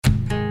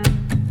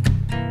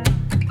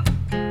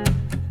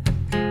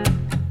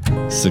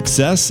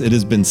Success, it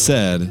has been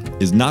said,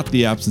 is not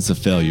the absence of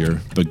failure,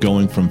 but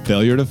going from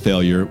failure to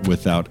failure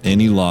without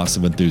any loss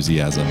of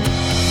enthusiasm.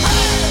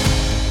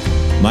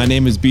 My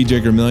name is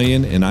BJ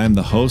Gramillion, and I am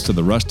the host of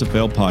the Rush to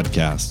Fail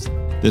podcast.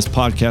 This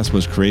podcast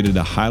was created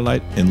to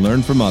highlight and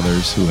learn from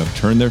others who have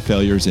turned their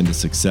failures into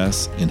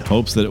success in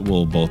hopes that it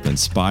will both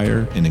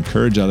inspire and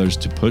encourage others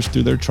to push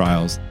through their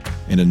trials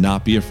and to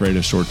not be afraid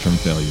of short-term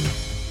failure.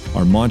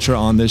 Our mantra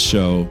on this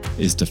show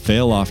is to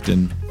fail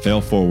often,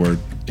 fail forward,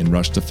 and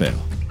rush to fail.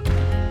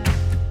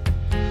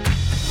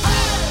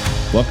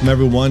 Welcome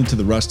everyone to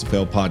the Rush to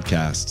Fail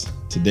podcast.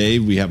 Today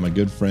we have my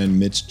good friend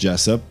Mitch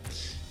Jessop.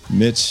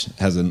 Mitch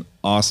has an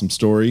awesome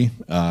story,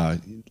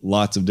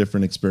 lots of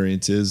different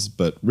experiences,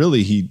 but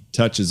really he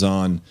touches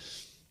on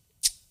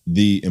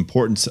the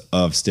importance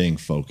of staying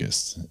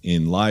focused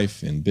in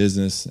life, in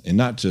business, and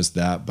not just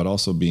that, but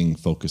also being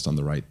focused on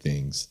the right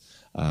things.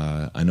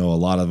 I know a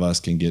lot of us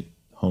can get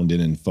honed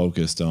in and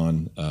focused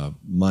on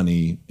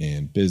money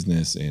and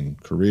business and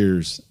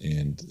careers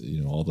and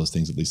all those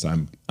things. At least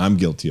I'm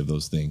guilty of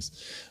those things.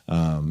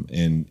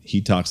 And he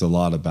talks a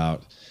lot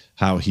about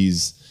how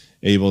he's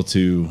able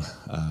to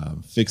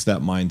fix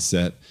that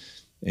mindset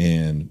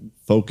and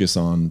focus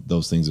on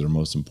those things that are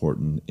most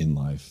important in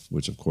life,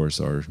 which of course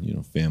are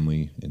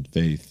family and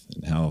faith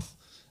and health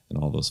and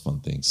all those fun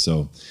things.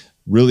 So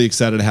really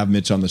excited to have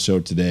Mitch on the show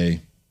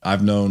today.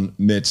 I've known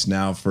Mitch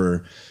now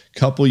for a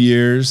couple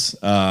years,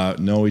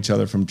 know each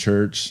other from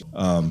church.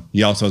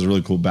 He also has a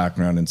really cool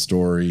background and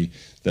story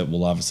that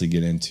we'll obviously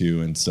get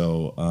into. And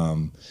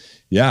so,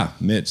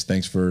 Mitch,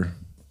 thanks for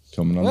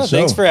coming on the show.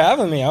 Thanks for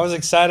having me. I was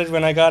excited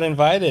when I got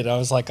invited. I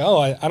was like,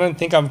 I don't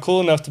think I'm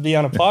cool enough to be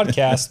on a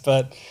podcast,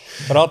 but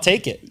I'll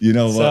take it. You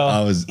know what?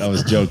 I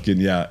was joking.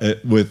 Yeah.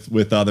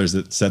 With others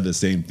that said the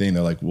same thing.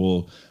 They're like,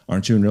 well,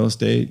 aren't you in real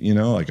estate?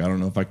 I don't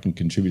know if I can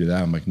contribute to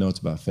that. I'm like, no, it's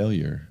about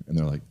failure. And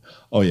they're like,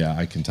 oh yeah,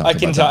 I can talk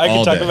about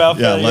failure.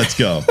 Yeah, let's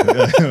go.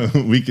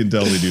 We can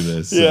totally do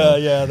this.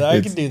 So I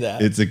can do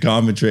that. It's a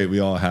common trait we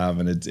all have,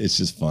 and it's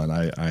just fun.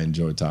 I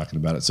enjoy talking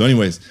about it. So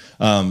anyways,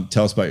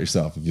 tell us about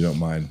yourself, if you don't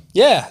mind.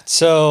 Yeah,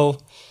 so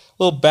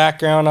a little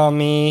background on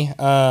me.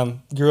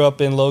 Grew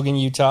up in Logan,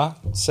 Utah.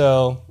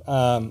 So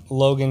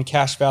Logan,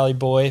 Cache Valley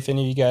boy, if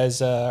any of you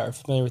guys are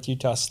familiar with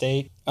Utah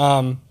State.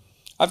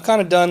 I've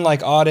kind of done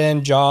like odd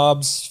end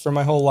jobs for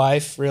my whole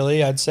life,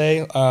 really, I'd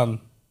say.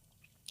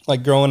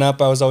 Like growing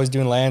up, I was always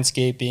doing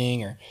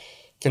landscaping or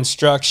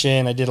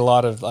construction. I did a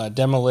lot of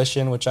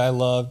demolition, which I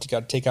loved.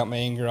 Got to take out my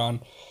anger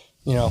on,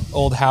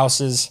 old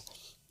houses.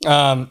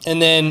 And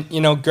then,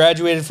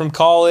 graduated from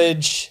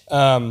college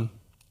and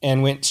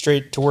went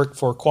straight to work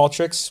for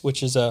Qualtrics,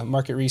 which is a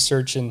market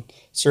research and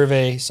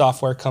survey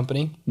software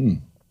company.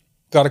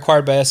 Got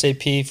acquired by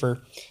SAP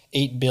for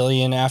 $8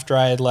 billion after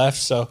I had left.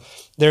 So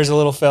there's a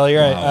little failure.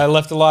 Wow. I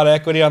left a lot of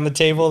equity on the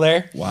table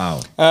there.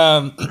 Wow.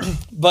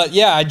 But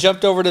yeah, I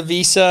jumped over to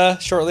Visa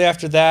shortly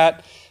after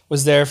that,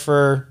 was there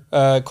for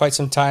quite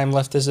some time,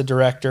 left as a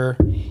director,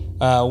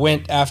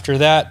 went after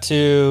that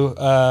to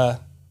a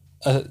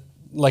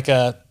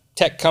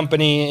tech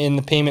company in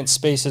the payment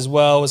space as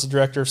well, was a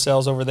director of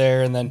sales over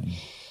there, and then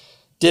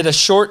did a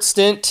short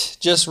stint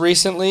just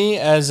recently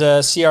as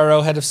a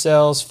CRO, head of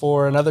sales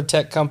for another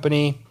tech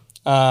company.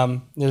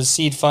 It was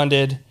seed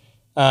funded.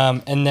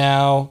 And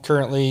now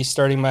currently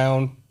starting my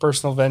own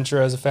personal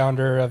venture as a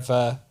founder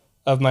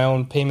of my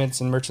own payments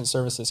and merchant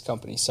services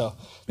company. So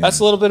that's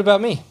a little bit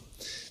about me.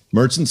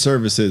 Merchant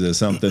services is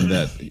something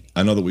that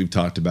I know that we've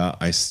talked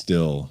about. I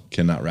still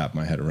cannot wrap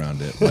my head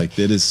around it. Like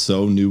it is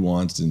so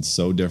nuanced and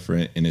so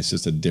different, and it's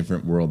just a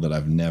different world that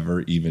I've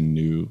never even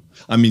knew.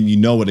 I mean,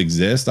 it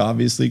exists,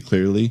 obviously,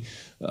 clearly,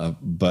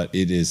 but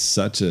it is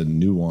such a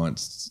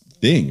nuanced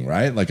thing,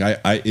 right? Like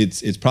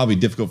it's probably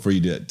difficult for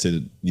you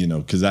to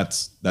because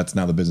that's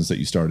now the business that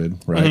you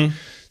started, right? Mm-hmm.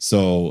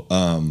 So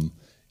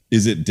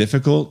is it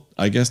difficult,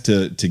 I guess,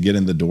 to get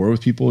in the door with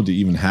people, to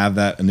even have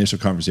that initial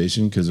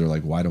conversation, because they're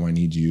like, why do I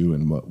need you,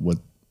 and what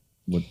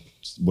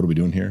are we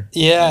doing here?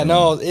 Yeah,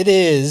 no, it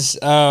is.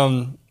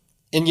 And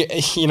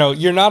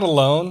you're not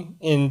alone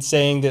in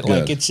saying that. Good.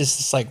 Like it's just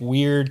this like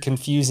weird,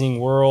 confusing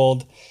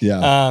world.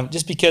 Yeah.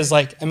 Just because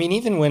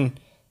even when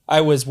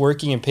I was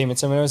working in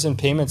payments, I was in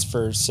payments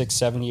for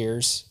 6-7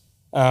 years.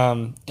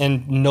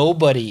 And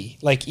nobody,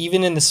 like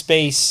even in the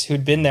space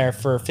who'd been there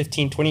for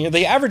 15, 20 years,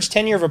 the average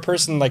tenure of a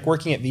person like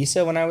working at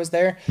Visa when I was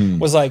there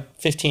was like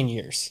 15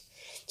 years.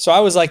 So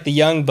I was like the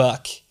young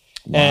buck.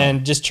 Wow.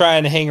 And just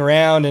trying to hang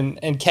around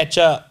and catch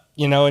up,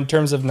 in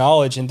terms of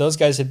knowledge. And those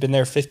guys had been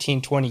there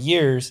 15, 20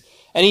 years.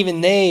 And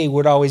even they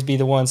would always be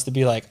the ones to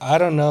be like, I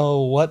don't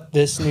know what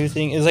this new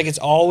thing is. Like it's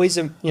always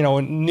a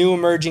new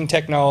emerging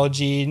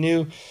technology,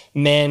 new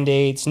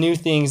mandates, new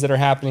things that are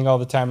happening all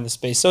the time in the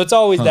space. So it's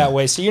always that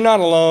way. So you're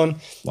not alone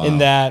in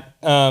that.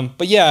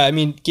 But yeah,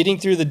 getting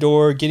through the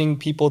door, getting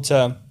people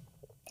to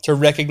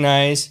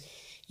recognize,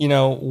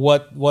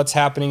 what's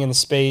happening in the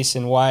space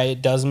and why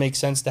it does make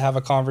sense to have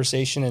a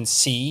conversation and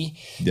see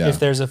if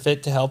there's a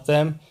fit to help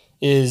them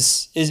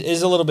is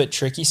a little bit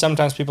tricky.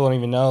 Sometimes people don't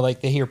even know,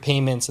 like they hear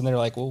payments and they're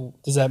like, well,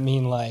 does that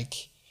mean like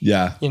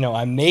Yeah.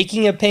 I'm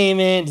making a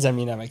payment. Does that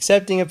mean I'm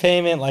accepting a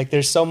payment? Like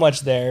there's so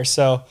much there.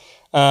 So,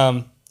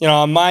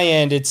 on my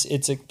end,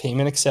 it's a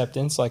payment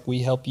acceptance. Like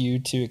we help you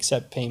to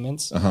accept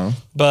payments.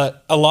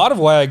 But a lot of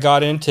why I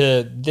got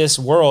into this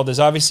world is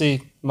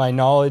obviously my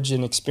knowledge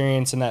and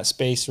experience in that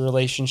space,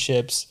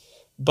 relationships.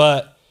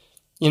 But,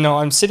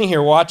 I'm sitting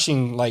here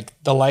watching like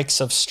the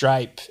likes of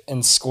Stripe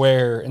and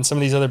Square and some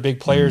of these other big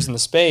players in the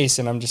space.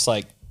 And I'm just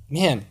like,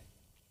 man,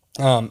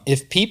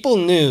 if people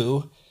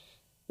knew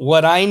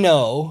what I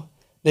know,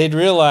 they'd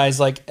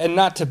realize and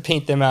not to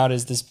paint them out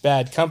as this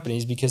bad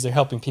companies because they're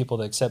helping people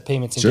to accept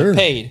payments and get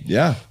paid.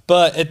 Yeah.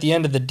 But at the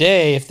end of the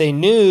day, if they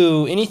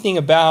knew anything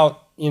about,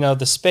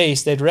 the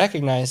space, they'd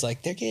recognize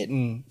like they're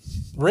getting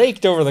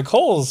raked over the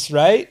coals,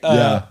 right?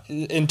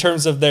 In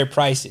terms of their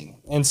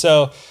pricing. And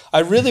so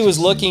I really was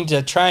looking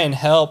to try and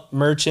help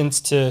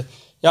merchants to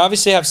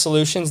obviously have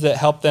solutions that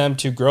help them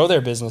to grow their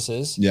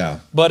businesses. Yeah.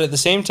 But at the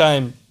same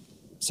time,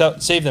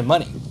 save them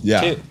money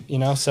too,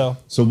 So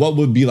what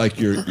would be like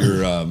your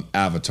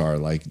avatar?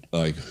 Like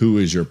who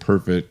is your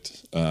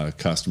perfect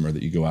customer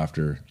that you go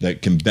after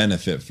that can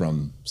benefit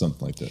from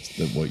something like this,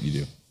 what you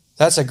do?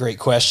 That's a great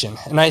question.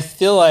 And I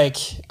feel like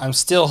I'm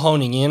still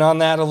honing in on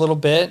that a little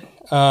bit.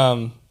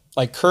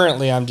 Like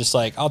currently I'm just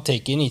like, I'll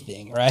take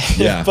anything, right?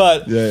 Yeah.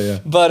 But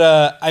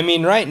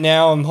right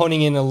now I'm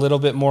honing in a little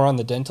bit more on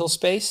the dental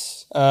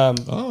space.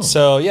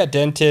 So yeah,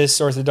 dentists,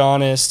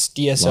 orthodontists,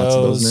 DSOs. Lots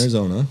of those in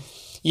Arizona.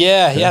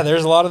 Yeah,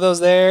 there's a lot of those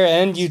there,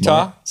 and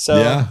Utah.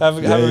 So have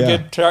a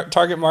good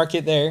target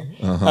market there.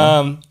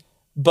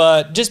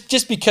 But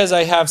just because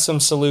I have some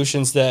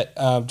solutions that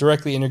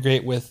directly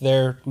integrate with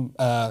their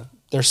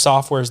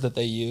softwares that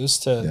they use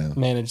to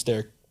manage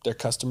their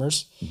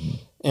customers,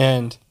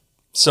 and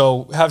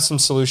so have some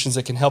solutions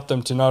that can help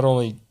them to not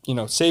only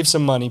save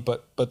some money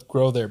but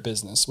grow their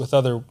business with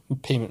other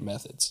payment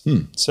methods.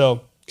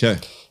 So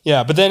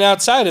but then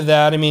outside of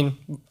that, I mean,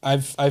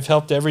 I've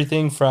helped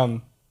everything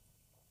from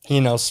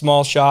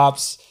small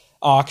shops,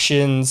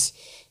 auctions,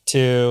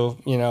 to,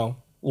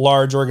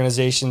 large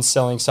organizations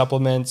selling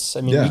supplements.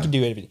 I mean, we can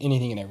do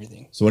anything and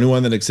everything. So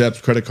anyone that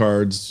accepts credit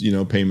cards,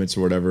 payments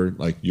or whatever,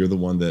 like you're the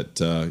one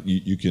that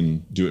you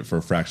can do it for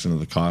a fraction of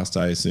the cost,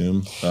 I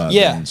assume.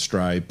 Than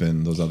Stripe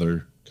and those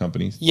other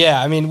companies. Yeah.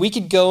 I mean, we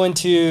could go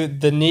into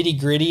the nitty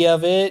gritty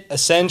of it.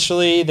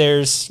 Essentially,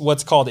 there's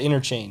what's called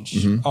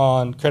interchange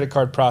on credit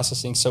card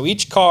processing. So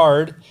each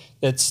card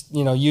that's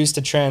used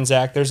to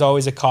transact, there's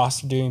always a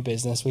cost of doing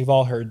business. We've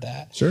all heard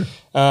that. Sure.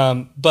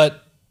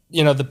 But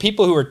the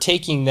people who are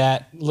taking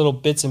that little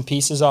bits and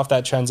pieces off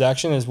that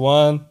transaction is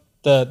one,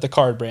 the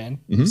card brand.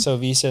 So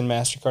Visa and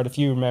MasterCard. If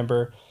you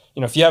remember,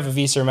 if you have a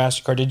Visa or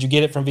MasterCard, did you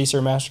get it from Visa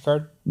or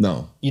MasterCard?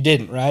 No. You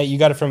didn't, right? You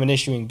got it from an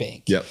issuing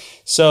bank. Yep.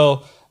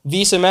 So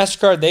Visa,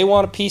 MasterCard, they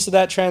want a piece of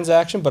that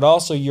transaction, but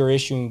also your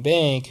issuing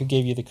bank who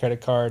gave you the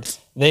credit card,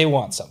 they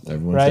want something.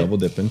 Everyone's double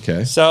dipping,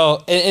 okay.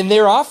 So, and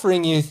they're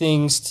offering you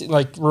things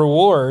like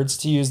rewards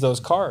to use those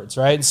cards,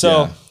 right? And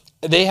so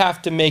they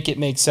have to make it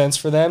make sense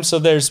for them. So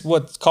there's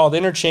what's called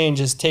interchange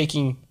is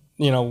taking,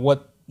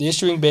 what the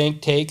issuing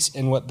bank takes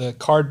and what the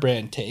card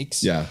brand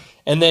takes. Yeah.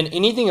 And then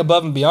anything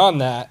above and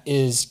beyond that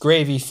is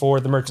gravy for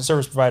the merchant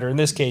service provider, in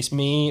this case,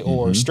 me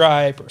or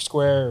Stripe or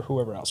Square or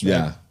whoever else, right?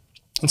 Yeah.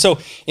 And so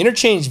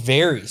interchange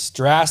varies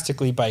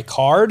drastically by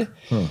card.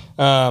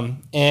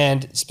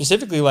 And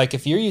specifically, like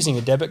if you're using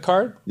a debit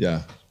card,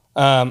 like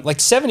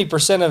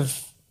 70%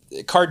 of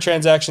card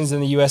transactions in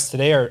the US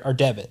today are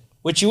debit,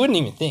 which you wouldn't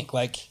even think.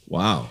 Like,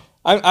 wow.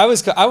 I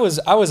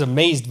was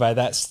amazed by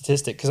that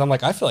statistic because I'm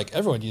like, I feel like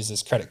everyone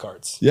uses credit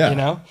cards,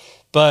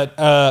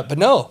 but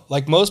no,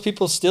 like most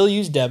people still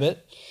use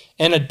debit.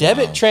 And a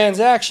debit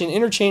transaction,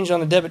 interchange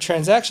on a debit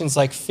transaction is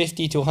like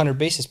 50 to 100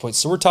 basis points.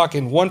 So we're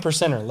talking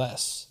 1% or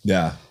less.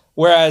 Yeah.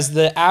 Whereas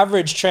the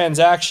average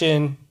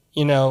transaction,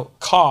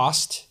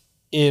 cost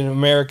in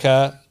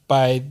America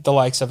by the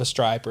likes of a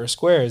Stripe or a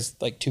Square is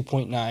like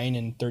 2.9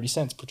 and 30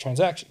 cents per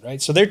transaction, right?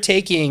 So they're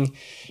taking,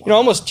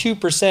 almost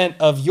 2%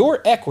 of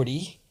your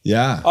equity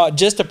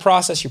just to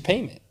process your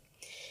payment.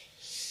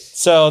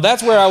 So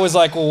that's where I was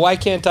like, well, why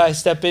can't I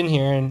step in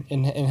here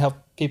and help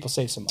people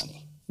save some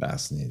money?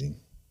 Fascinating.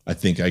 I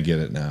think I get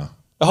it now.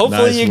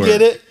 Hopefully you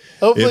get it.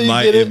 Hopefully you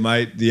get it. It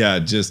might,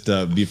 just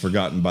be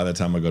forgotten by the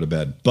time I go to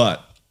bed.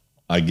 But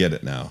I get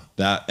it now.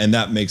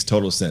 That makes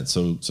total sense.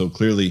 So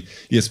clearly,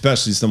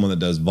 especially someone that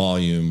does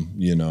volume,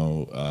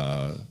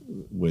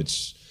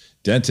 which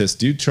dentists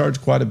do charge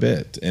quite a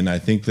bit, and I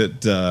think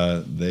that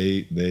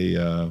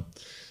they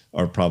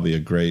are probably a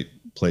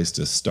great place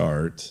to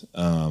start.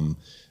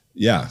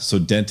 So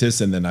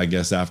dentists, and then I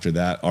guess after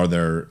that, are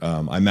there,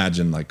 I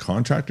imagine like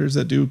contractors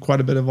that do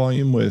quite a bit of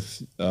volume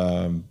with,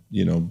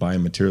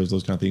 buying materials,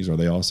 those kind of things. Are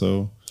they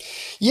also?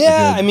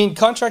 Yeah. I mean,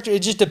 contractor,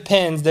 it just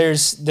depends.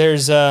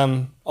 There's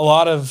a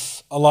lot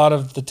of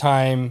the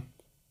time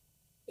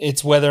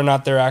it's whether or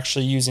not they're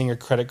actually using a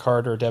credit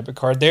card or a debit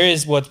card. There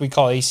is what we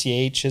call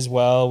ACH as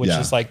well, which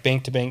is like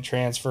bank to bank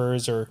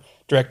transfers or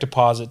direct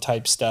deposit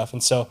type stuff.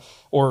 And so,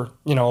 or,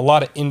 a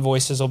lot of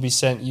invoices will be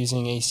sent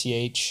using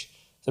ACH.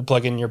 to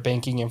plug in your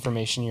banking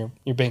information,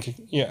 your bank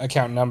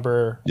account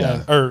number,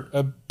 or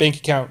a bank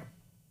account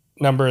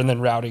number, and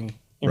then routing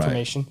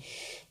information. Right.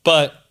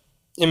 But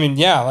I mean,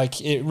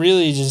 like it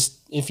really just,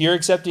 if you're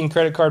accepting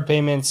credit card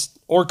payments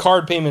or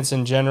card payments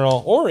in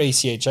general or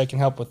ACH, I can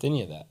help with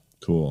any of that.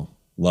 Cool.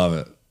 Love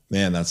it,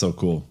 man. That's so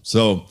cool.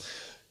 So,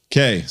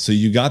 okay. So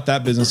you got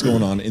that business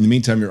going on. In the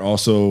meantime, you're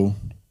also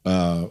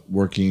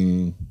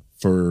working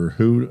for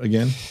who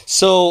again?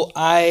 So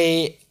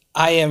I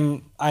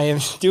am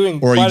doing.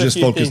 Or are you just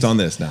focused on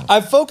this now?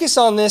 I've focused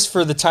on this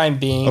for the time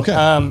being. Okay.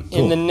 Cool.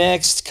 In the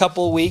next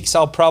couple of weeks,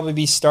 I'll probably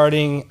be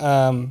starting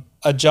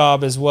a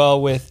job as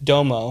well with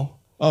Domo.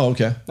 Oh,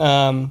 okay.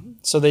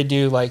 So they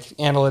do like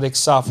analytics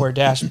software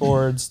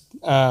dashboards.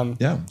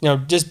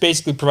 Just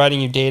basically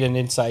providing you data and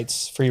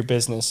insights for your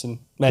business and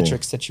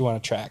metrics that you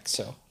want to track.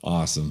 So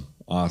awesome.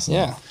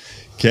 Yeah.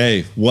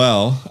 Okay.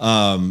 Well,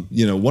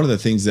 one of the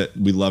things that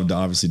we love to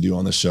obviously do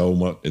on the show and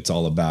what it's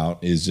all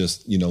about is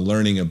just,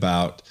 learning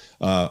about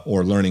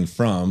or learning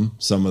from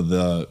some of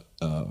the,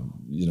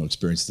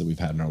 experiences that we've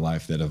had in our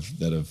life that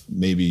have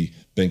maybe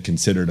been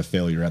considered a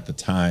failure at the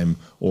time,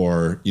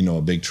 or,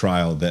 a big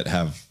trial that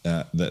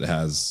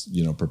has,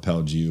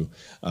 propelled you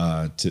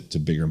to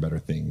bigger and better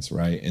things.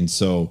 Right. And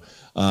so,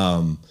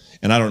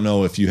 and I don't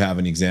know if you have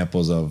any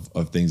examples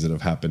of things that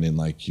have happened in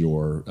like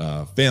your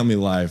family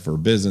life or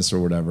business or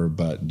whatever,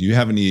 but do you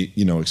have any,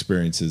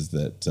 experiences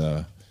that,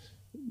 that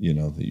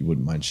you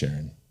wouldn't mind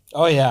sharing?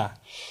 Oh yeah.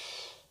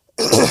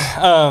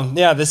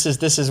 This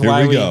is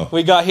why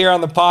we got here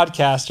on the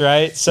podcast,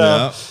 right?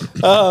 So,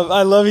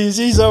 I love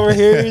he's over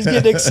here. He's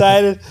getting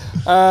excited.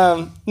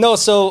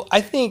 So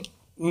I think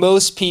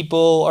most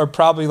people are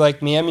probably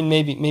like me. I mean,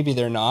 maybe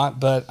they're not,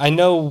 but I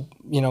know,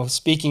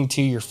 speaking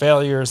to your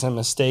failures and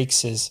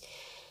mistakes is,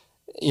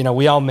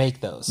 we all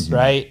make those,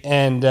 right?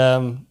 And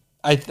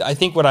I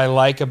think what I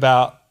like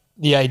about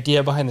the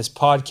idea behind this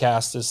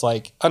podcast is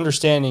like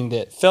understanding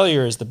that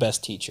failure is the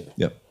best teacher.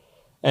 Yep.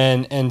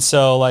 And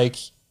so like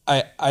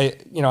I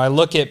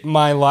look at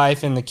my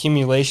life and the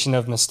accumulation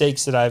of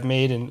mistakes that I've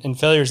made and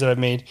failures that I've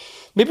made,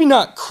 maybe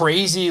not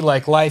crazy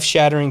like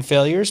life-shattering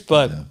failures,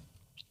 but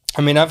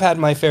I mean, I've had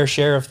my fair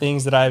share of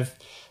things that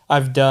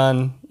I've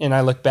done, and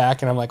I look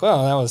back and I'm like,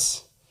 well, that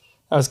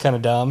was kind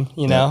of dumb,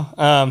 know?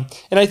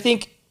 And I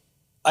think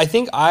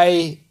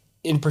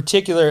in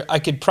particular, I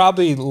could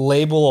probably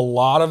label a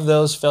lot of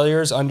those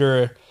failures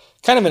under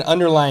kind of an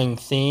underlying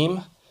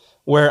theme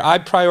where I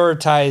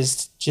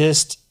prioritized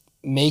just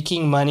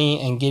making money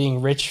and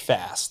getting rich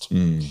fast.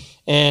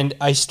 And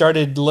I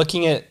started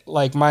looking at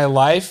like my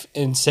life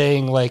and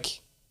saying like,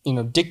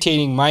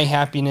 dictating my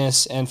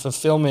happiness and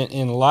fulfillment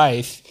in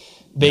life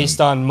based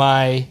on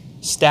my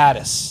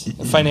status,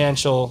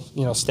 financial,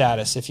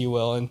 status, if you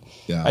will. And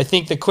I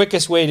think the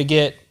quickest way to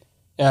get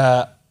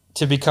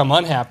to become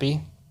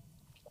unhappy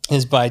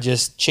is by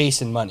just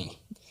chasing money.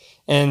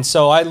 And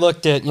so I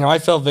looked at, I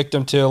fell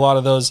victim to a lot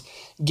of those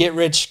get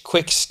rich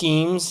quick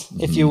schemes,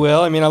 if you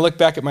will. I mean, I look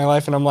back at my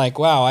life and I'm like,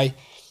 wow,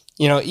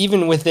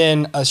 even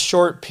within a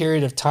short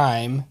period of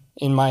time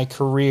in my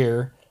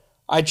career,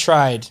 I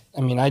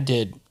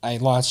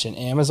launched an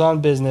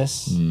Amazon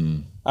business.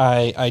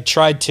 I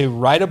tried to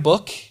write a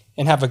book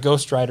and have a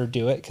ghostwriter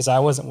do it because I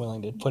wasn't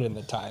willing to put in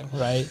the time,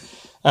 right?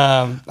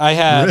 I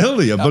had...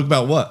 Really? A book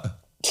about what?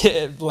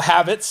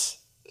 Habits.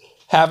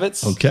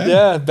 Okay.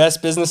 Yeah,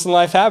 best business and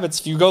life habits.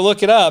 If you go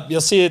look it up, you'll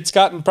see it's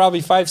gotten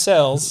probably 5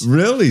 sales.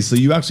 Really? So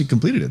you actually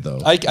completed it though?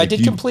 I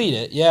did complete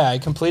it. Yeah, I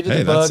completed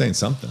the book. Hey, that's saying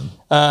something.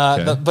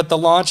 But the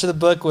launch of the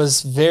book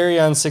was very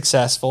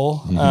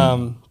unsuccessful.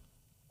 I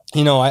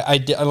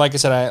like I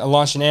said, I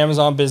launched an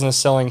Amazon business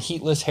selling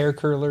heatless hair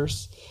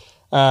curlers.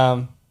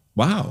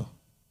 Wow.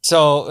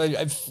 So,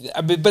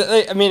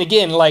 but I mean,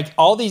 again, like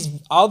all these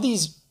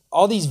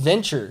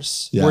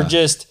ventures were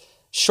just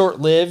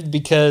short-lived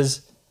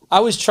because I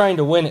was trying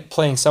to win at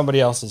playing somebody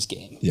else's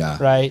game. Yeah.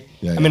 Right.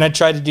 Yeah, I mean, I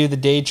tried to do the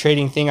day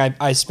trading thing.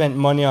 I spent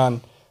money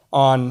on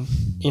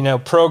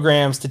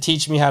programs to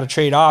teach me how to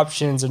trade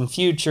options and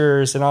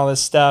futures and all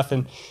this stuff.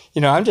 And,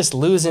 I'm just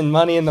losing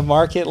money in the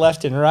market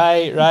left and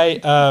right.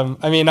 Right.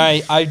 I mean,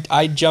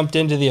 I jumped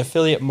into the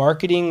affiliate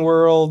marketing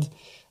world,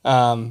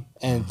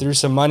 and threw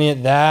some money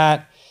at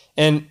that.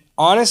 And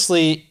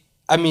honestly,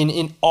 I mean,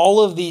 in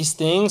all of these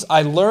things,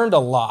 I learned a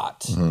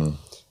lot.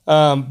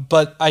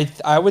 But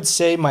I would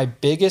say my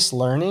biggest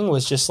learning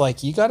was just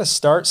like, you got to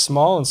start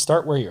small and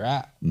start where you're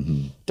at.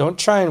 Don't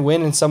try and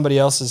win in somebody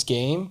else's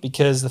game,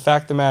 because the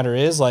fact of the matter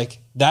is, like,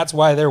 that's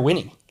why they're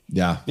winning.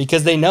 Yeah.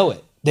 Because they know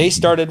it. They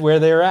started where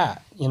they're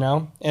at,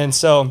 And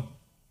so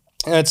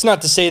it's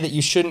not to say that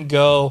you shouldn't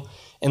go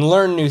and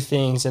learn new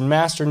things and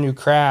master new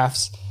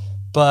crafts.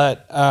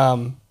 But,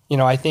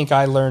 I think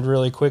I learned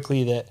really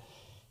quickly that,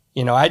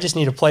 I just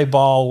need to play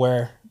ball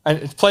where I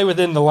play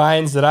within the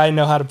lines that I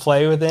know how to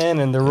play within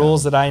and the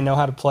rules that I know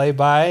how to play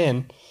by.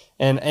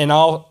 And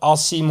I'll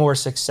see more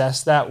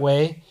success that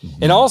way.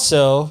 And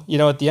also,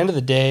 at the end of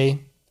the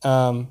day,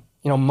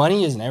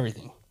 money isn't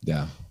everything.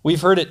 Yeah.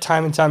 we've heard it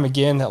time and time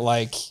again that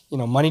like,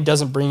 money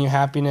doesn't bring you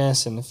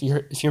happiness. And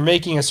if you're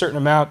making a certain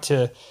amount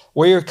to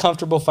where you're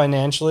comfortable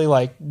financially,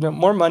 like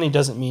more money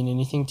doesn't mean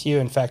anything to you.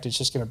 In fact, it's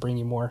just going to bring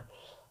you more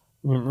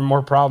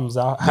problems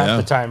half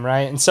the time.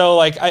 Right. And so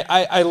like,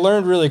 I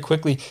learned really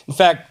quickly. In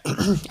fact,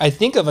 I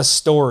think of a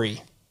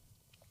story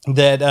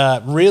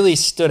that really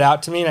stood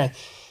out to me. And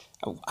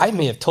I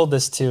may have told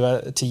this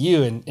to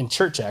you in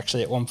church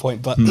actually at one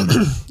point, but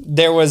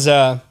there was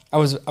I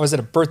was at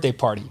a birthday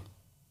party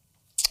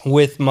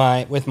with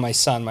my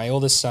son. My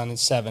oldest son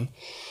is 7,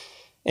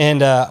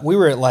 and we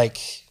were at like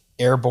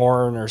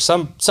Airborne or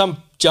some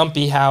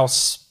jumpy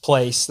house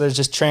place. There's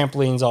just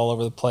trampolines all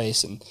over the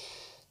place, and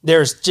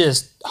there's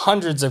just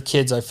hundreds of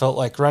kids, I felt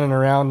like, running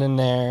around in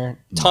there,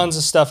 tons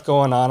of stuff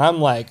going on.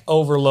 I'm like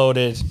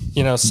overloaded,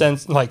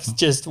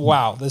 just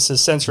wow, this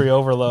is sensory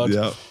overload.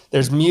 Yep.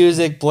 There's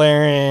music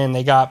blaring,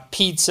 they got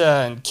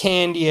pizza and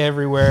candy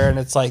everywhere, and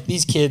it's like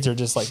these kids are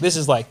just like, this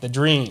is like the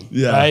dream,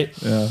 right?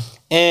 Yeah.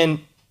 And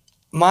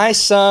my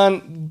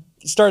son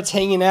starts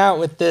hanging out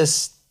with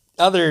this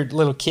other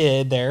little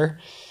kid there,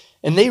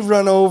 and they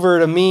run over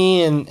to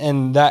me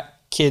and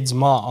that kid's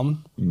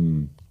mom,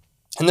 and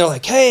they're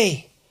like,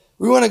 hey,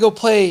 we want to go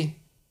play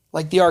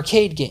like the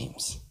arcade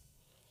games.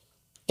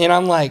 And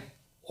I'm like,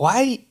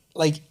 why?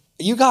 Like,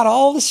 you got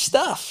all this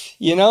stuff,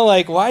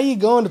 like, why are you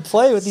going to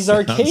play with these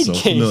arcade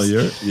games?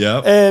 Familiar.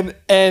 Yeah.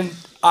 And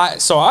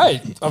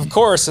I, of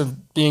course,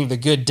 being the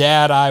good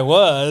dad I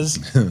was,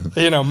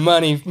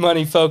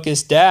 money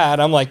focused dad,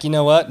 I'm like, you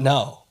know what?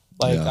 No,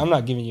 like, I'm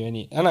not giving you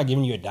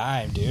a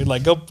dime, dude.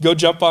 Like, go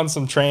jump on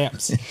some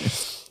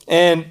tramps.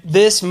 And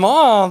this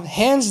mom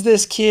hands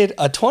this kid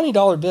a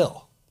 $20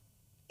 bill.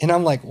 And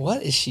I'm like,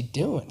 what is she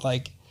doing?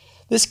 Like,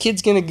 this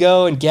kid's going to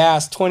go and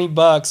gas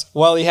 $20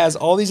 while he has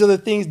all these other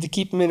things to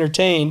keep him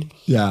entertained.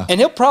 Yeah. And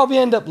he'll probably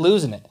end up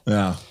losing it.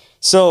 Yeah.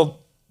 So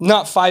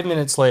not 5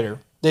 minutes later,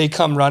 they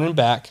come running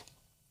back,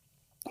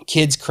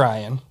 kid's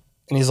crying.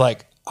 And he's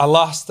like, I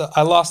lost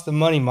the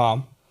money,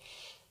 Mom.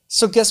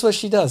 So guess what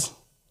she does?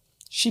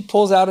 She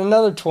pulls out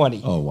another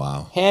 20. Oh,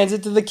 wow. Hands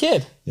it to the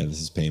kid. Yeah, this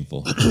is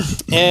painful.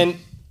 And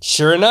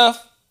sure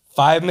enough,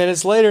 5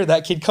 minutes later,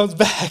 that kid comes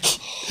back.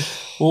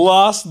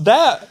 Lost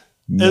that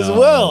as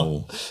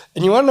well.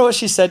 And you want to know what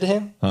she said to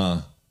him?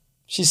 Huh?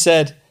 She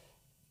said,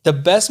 the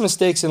best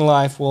mistakes in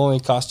life will only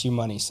cost you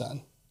money,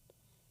 son.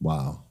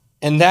 Wow.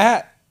 And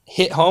that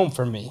hit home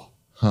for me.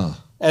 Huh.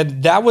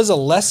 And that was a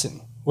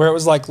lesson where it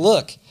was like,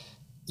 look,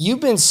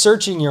 you've been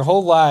searching your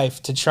whole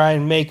life to try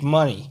and make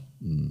money.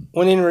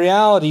 When in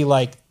reality,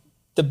 like,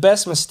 the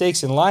best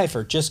mistakes in life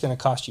are just going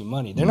to cost you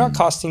money. They're not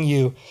costing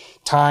you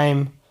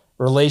time,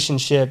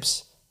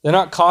 relationships. They're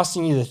not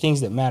costing you the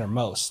things that matter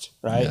most,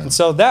 right? Yeah. And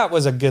so that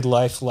was a good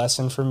life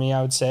lesson for me,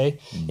 I would say.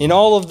 In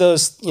all of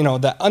those,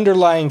 the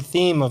underlying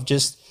theme of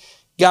just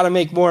got to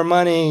make more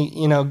money,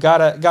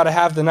 got to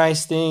have the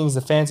nice things,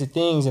 the fancy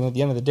things, and at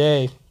the end of the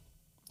day,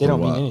 they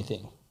don't mean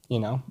anything,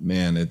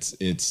 Man, it's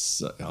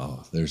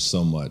there's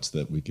so much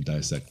that we could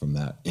dissect from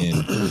that.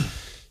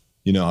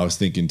 And I was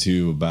thinking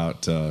too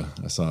about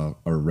I saw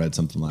or read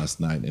something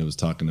last night, and it was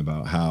talking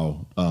about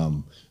how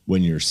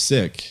when you're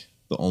sick,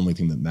 the only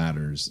thing that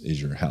matters is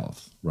your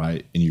health,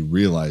 right? And you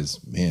realize,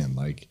 man,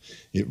 like,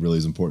 it really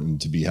is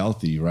important to be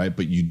healthy, right?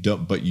 But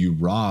you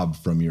rob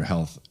from your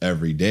health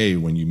every day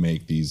when you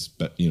make these,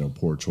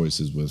 poor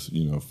choices with,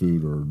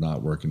 food or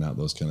not working out,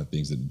 those kind of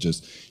things that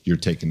just, you're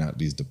taking out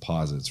these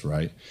deposits,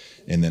 right?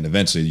 And then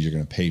eventually you're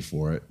going to pay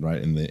for it,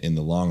 right? In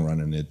the long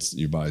run, and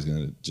your body's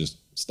going to just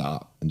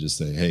stop and just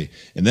say, hey,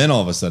 and then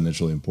all of a sudden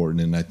it's really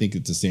important. And I think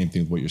it's the same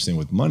thing with what you're saying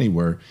with money,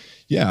 where,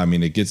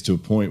 it gets to a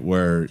point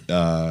where,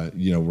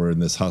 we're in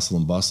this hustle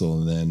and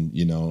bustle. And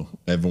then,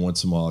 every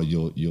once in a while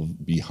you'll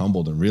be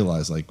humbled and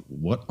realize, like,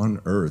 what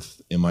on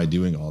earth am I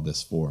doing all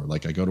this for?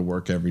 Like, I go to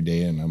work every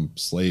day and I'm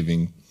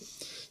slaving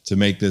to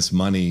make this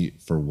money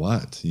for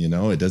what?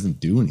 It doesn't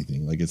do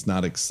anything. Like, it's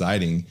not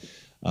exciting.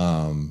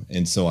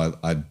 And so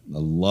I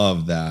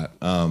love that.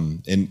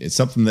 And it's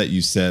something that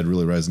you said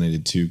really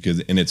resonated too,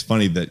 and it's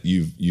funny that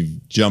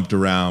you've jumped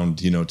around,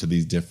 to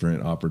these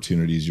different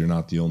opportunities. You're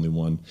not the only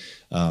one.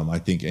 I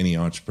think any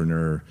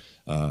entrepreneur,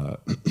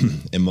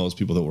 and most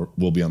people that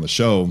will be on the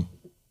show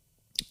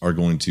are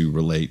going to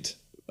relate,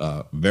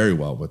 very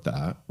well with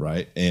that.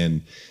 Right.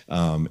 And,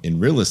 in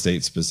real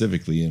estate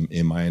specifically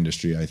in my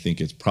industry, I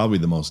think it's probably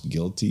the most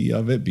guilty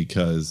of it,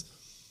 because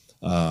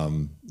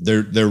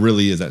there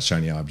really is that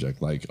shiny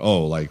object, like,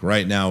 oh, like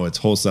right now it's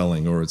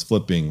wholesaling, or it's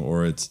flipping,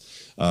 or it's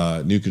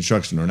new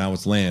construction, or now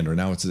it's land, or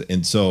now it's,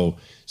 and so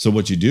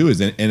what you do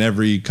is, and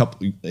every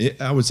couple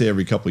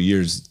of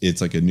years, it's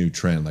like a new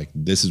trend. Like,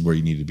 this is where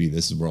you need to be.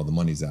 This is where all the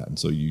money's at. And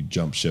so you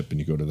jump ship and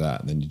you go to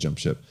that, and then you jump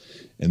ship.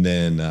 And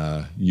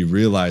then you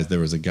realize there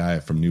was a guy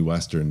from New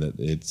Western that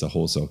it's a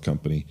wholesale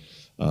company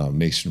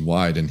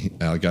nationwide.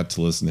 And I got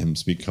to listen to him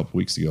speak a couple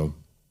weeks ago.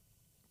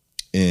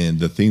 And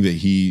the thing that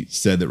he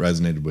said that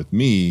resonated with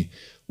me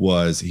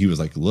was, he was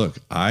like, look,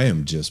 I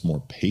am just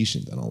more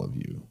patient than all of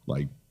you.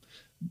 Like,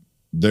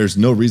 there's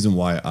no reason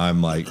why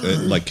I'm like,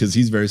 cause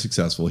he's very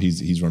successful.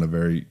 He's run a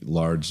very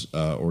large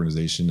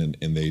organization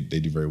and they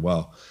do very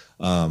well.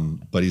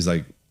 But he's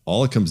like,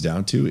 all it comes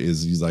down to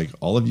is he's like,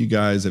 all of you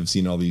guys have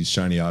seen all these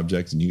shiny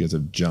objects and you guys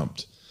have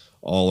jumped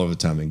all over the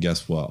time. And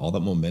guess what? All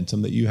that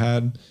momentum that you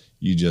had,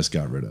 you just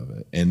got rid of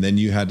it. And then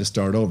you had to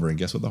start over. And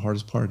guess what the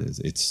hardest part is?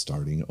 It's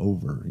starting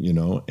over, you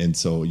know? And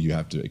so you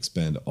have to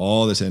expend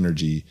all this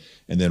energy.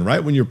 And then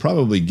right when you're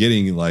probably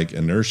getting like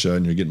inertia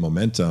and you're getting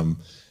momentum,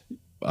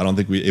 I don't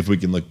think if we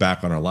can look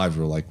back on our lives,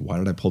 we're like, why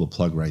did I pull the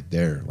plug right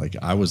there? Like,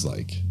 I was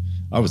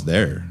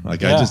there.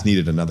 Like, I just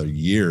needed another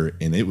year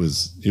and it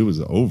was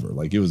over.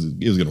 Like it was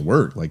going to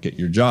work. Like at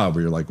your job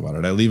where you're like, why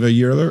did I leave a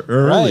year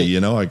early? Right. You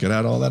know, I could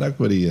have had all that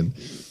equity. And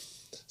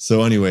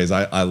so anyways,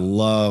 I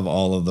love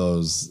all of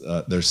those.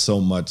 There's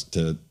so much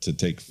to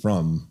take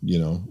from, you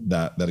know,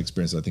 that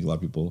experience that I think a lot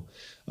of people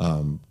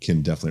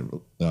can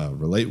definitely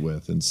relate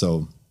with. And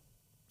so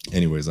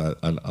anyways, I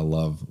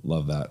love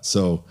that.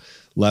 So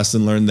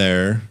lesson learned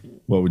there.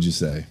 What would you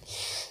say?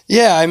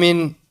 Yeah, I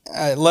mean,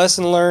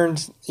 lesson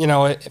learned, you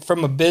know,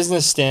 from a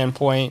business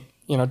standpoint,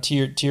 you know, to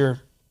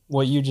your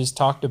what you just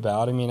talked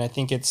about. I mean, I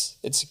think it's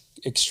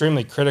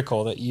extremely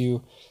critical that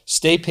you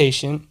stay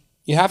patient.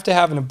 You have to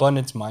have an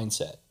abundance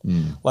mindset.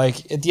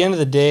 Like at the end of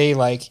the day,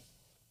 like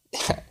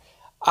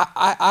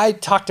I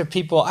talk to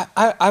people.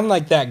 I'm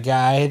like that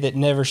guy that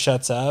never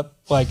shuts up.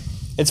 Like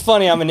it's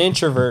funny, I'm an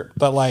introvert,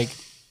 but like.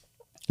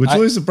 Which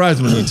really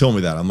surprised me when you told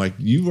me that. I'm like,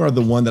 you are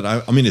the one that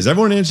I mean, is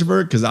everyone an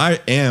introvert? Because I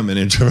am an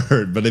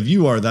introvert, but if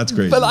you are, that's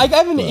crazy. But like,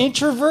 I'm an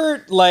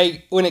introvert,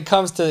 like when it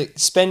comes to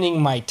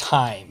spending my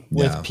time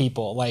with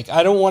people. Like,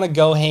 I don't want to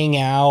go hang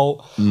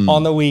out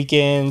on the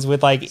weekends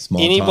with like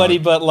small anybody,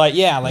 talk. But like,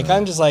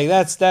 I'm just like,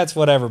 that's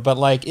whatever. But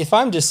like, if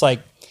I'm just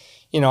like,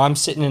 you know, I'm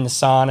sitting in the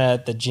sauna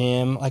at the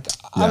gym, like,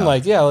 I'm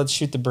like, let's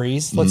shoot the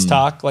breeze. Let's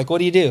talk. Like, what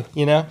do you do?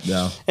 You know?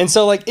 Yeah. And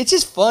so like, it's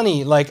just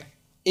funny. Like,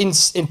 in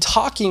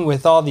talking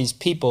with all these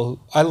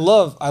people, I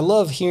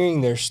love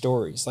hearing their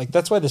stories. Like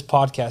that's why this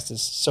podcast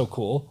is so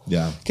cool.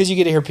 Yeah. Because you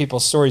get to hear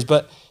people's stories.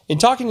 But in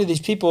talking to these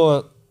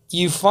people,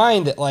 you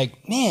find that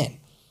like, man,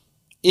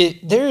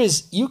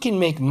 you can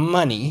make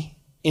money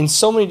in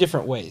so many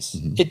different ways.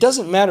 It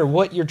doesn't matter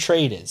what your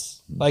trade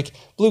is. Like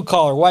blue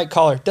collar, white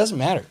collar, it doesn't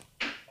matter.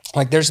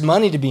 Like there's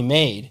money to be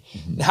made.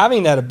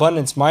 Having that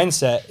abundance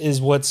mindset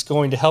is what's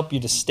going to help you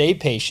to stay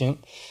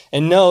patient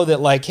and know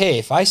that like, hey,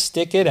 if I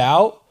stick it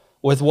out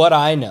with what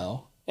I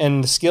know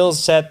and the skill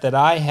set that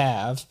I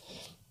have,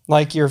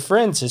 like your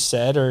friends has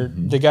said, or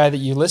the guy that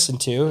you listen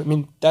to, I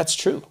mean, that's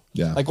true.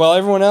 Yeah. Like while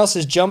everyone else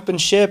is jumping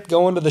ship,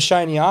 going to the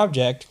shiny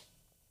object,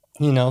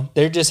 you know,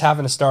 they're just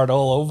having to start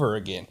all over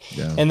again.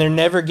 Yeah. And they're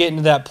never getting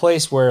to that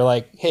place where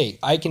like, hey,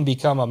 I can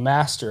become a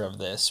master of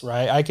this,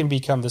 right? I can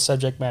become the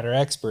subject matter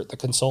expert, the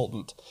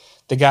consultant,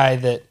 the guy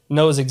that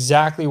knows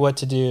exactly what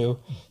to do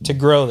to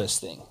grow this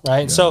thing,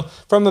 right? Yeah. So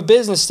from a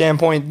business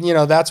standpoint, you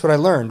know, that's what I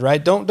learned,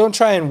 right? Don't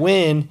try and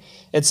win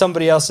at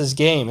somebody else's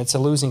game. It's a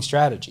losing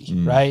strategy,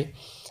 right?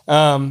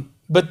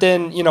 But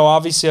then, you know,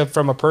 obviously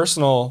on a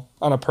personal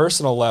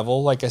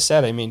level, like I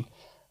said, I mean,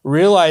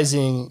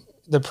 realizing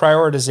the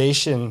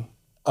prioritization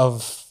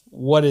of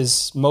what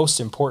is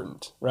most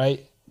important,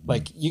 right?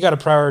 Like you got to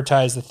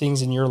prioritize the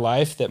things in your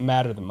life that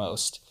matter the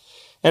most.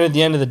 And at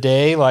the end of the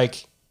day,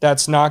 like,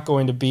 that's not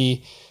going to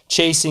be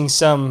chasing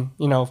some,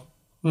 you know,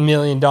 $1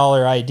 million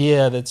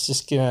idea that's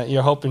just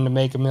you're hoping to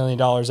make $1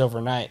 million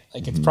overnight.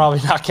 Like it's probably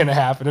not going to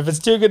happen. If it's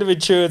too good to be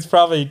true, it's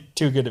probably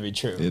too good to be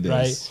true. It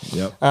right? Is.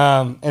 Yep.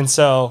 And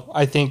so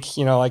I think,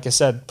 you know, like I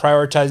said,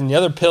 prioritizing the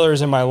other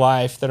pillars in my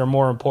life that are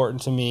more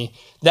important to me,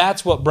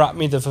 that's what brought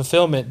me the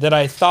fulfillment that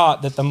I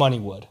thought that the money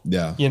would.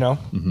 Yeah. You know?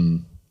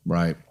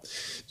 Right.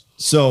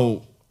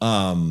 So,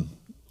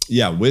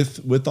 yeah,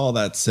 with all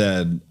that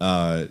said,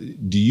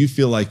 do you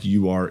feel like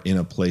you are in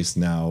a place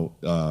now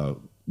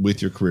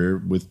with your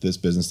career, with this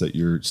business that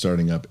you're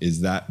starting up?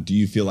 Do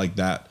you feel like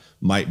that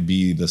might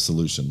be the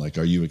solution? Like,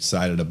 are you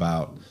excited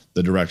about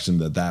the direction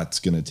that's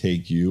going to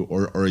take you?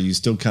 Or are you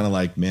still kind of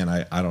like, man,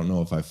 I don't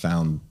know if I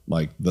found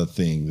like the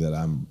thing that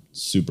I'm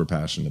super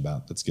passionate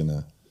about that's going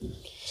to,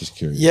 just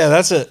curious. Yeah,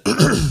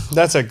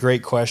 that's a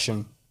great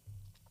question.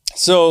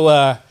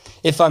 So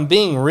if I'm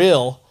being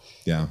real,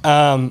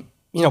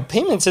 you know,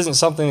 payments isn't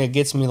something that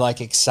gets me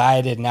like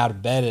excited and out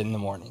of bed in the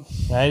morning,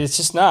 right? It's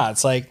just not.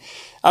 It's like,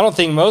 I don't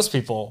think most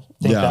people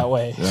think that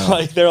way. Yeah.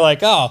 Like they're like,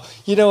 oh,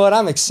 you know what?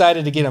 I'm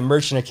excited to get a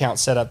merchant account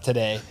set up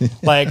today.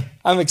 Like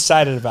I'm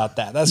excited about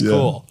that. That's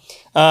cool.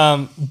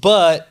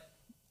 But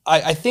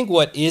I think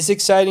what is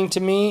exciting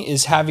to me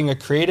is having a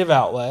creative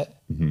outlet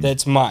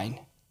that's mine,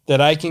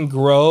 that I can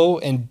grow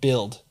and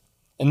build.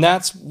 And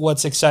that's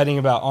what's exciting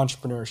about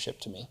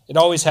entrepreneurship to me. It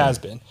always has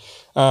been.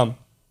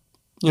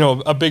 You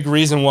know, a big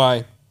reason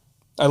why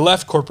I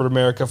left corporate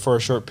America for a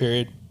short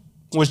period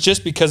was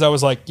just because I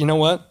was like, you know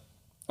what?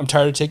 I'm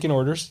tired of taking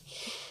orders.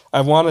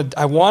 I want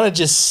to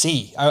just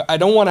see. I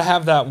don't want to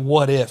have that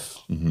what if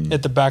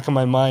at the back of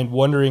my mind,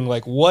 wondering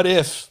like, what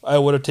if I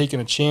would have taken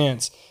a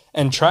chance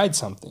and tried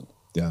something?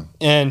 Yeah.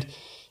 And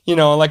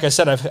like I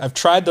said, I've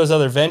tried those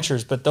other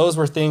ventures, but those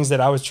were things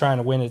that I was trying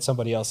to win at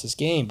somebody else's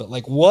game. But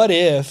like, what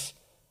if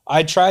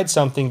I tried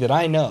something that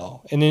I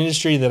know, an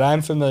industry that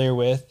I'm familiar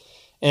with,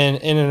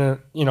 and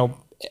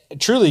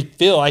truly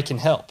feel I can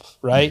help,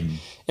 right? Mm-hmm.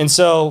 And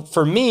so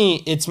for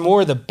me, it's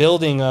more the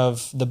building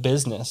of the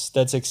business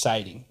that's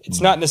exciting.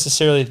 It's not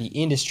necessarily the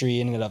industry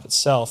in and of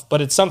itself,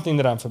 but it's something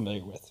that I'm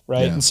familiar with,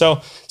 right? Yeah. And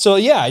so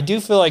yeah, I do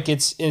feel like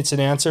it's an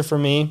answer for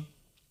me.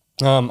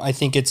 I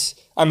think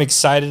I'm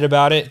excited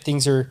about it.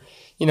 Things are,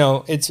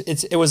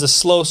 it was a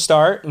slow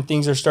start and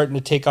things are starting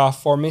to take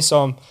off for me.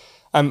 So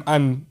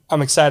I'm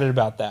excited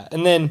about that.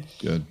 And then,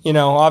 good.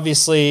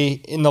 Obviously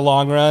in the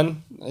long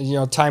run,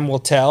 time will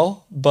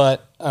tell,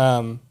 but,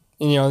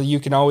 you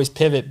can always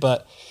pivot,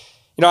 but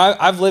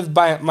I've lived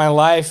by my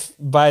life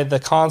by the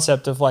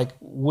concept of like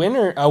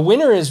a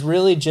winner is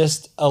really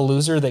just a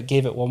loser that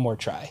gave it one more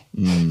try,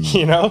 and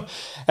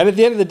at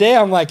the end of the day,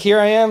 I'm like, here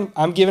I am,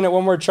 I'm giving it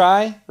one more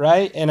try.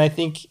 Right. And I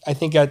think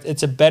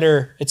it's a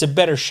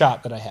better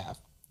shot that I have.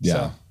 Yeah.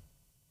 So.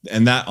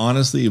 And that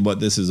honestly, what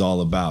this is all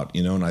about,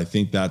 and I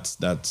think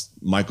that's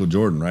Michael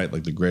Jordan, right?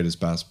 Like the greatest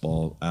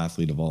basketball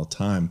athlete of all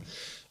time.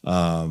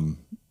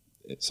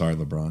 Sorry,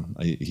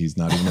 LeBron. He's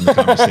not even in the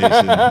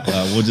conversation.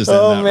 We'll just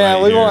end that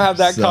right we here. Won't have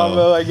that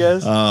combo, I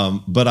guess.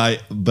 But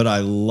I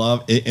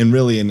love it, and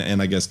really,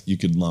 and I guess you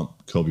could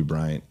lump Kobe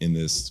Bryant in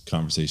this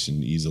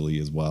conversation easily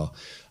as well.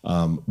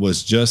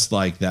 Was just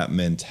like that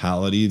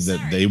mentality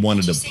that they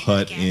wanted to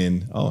put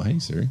in. Oh, hey,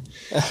 Siri.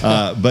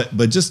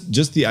 But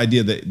just the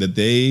idea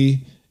that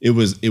it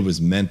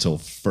was mental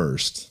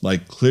first.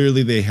 Like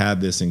clearly they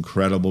had this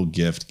incredible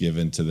gift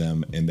given to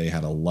them and they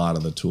had a lot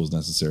of the tools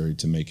necessary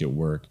to make it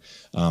work.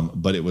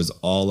 But it was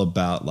all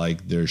about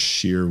like their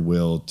sheer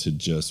will to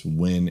just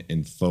win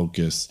and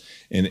focus.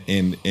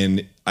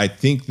 And I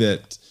think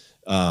that,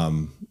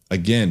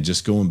 again,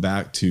 just going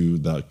back to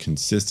the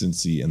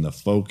consistency and the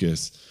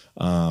focus,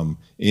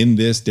 in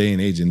this day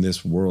and age, in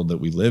this world that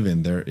we live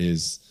in, there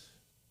is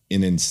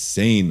an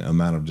insane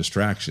amount of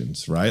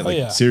distractions, right?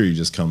 Like Siri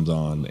just comes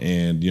on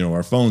and,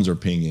 our phones are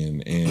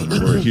pinging and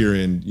we're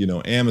hearing,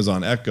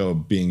 Amazon Echo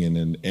pinging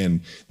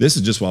and this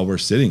is just while we're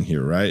sitting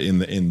here, right?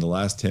 In the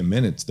last 10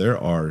 minutes, there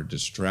are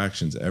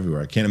distractions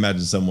everywhere. I can't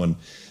imagine someone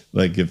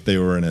like if they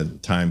were in a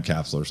time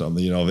capsule or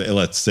something,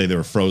 let's say they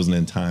were frozen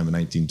in time in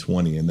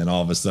 1920 and then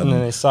all of a sudden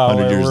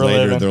 100 years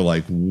later, they're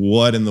like,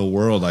 what in the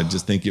world? I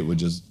just think it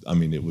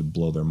would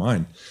blow their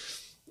mind.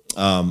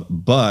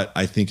 But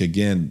I think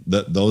again,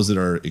 those that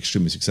are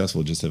extremely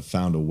successful just have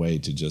found a way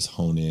to just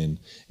hone in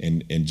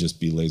and just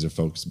be laser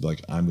focused.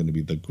 Like I'm going to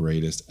be the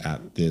greatest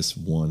at this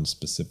one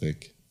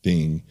specific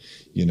thing,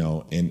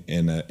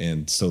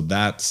 and so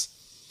that's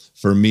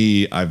for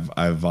me.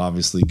 I've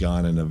obviously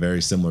gone in a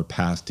very similar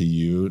path to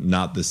you,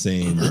 not the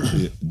same,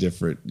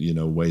 different,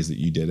 ways that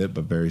you did it,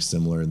 but very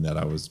similar in that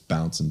I was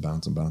bouncing.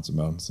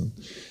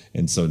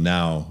 And so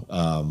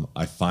now,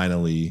 I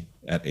finally,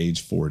 at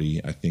age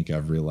 40, I think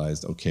I've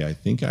realized, okay, I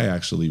think I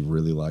actually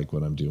really like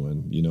what I'm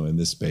doing, in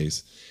this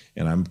space.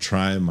 And I'm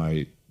trying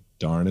my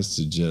darnest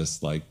to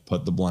just like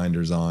put the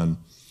blinders on,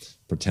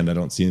 pretend I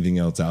don't see anything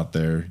else out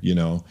there,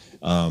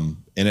 and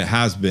it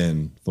has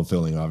been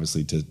fulfilling,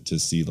 obviously, to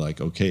see like,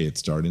 okay, it's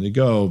starting to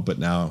go. But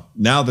now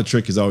the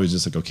trick is always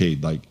just like, okay,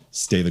 like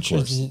stay the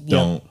course.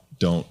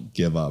 Don't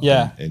give up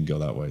and go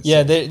that way.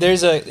 Yeah,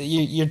 so.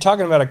 You're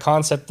talking about a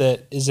concept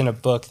that is in a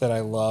book that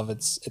I love.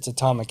 It's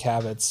Atomic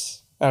Habits.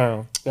 I don't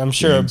know. I'm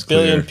sure James a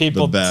billion Clear,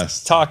 people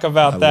talk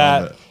about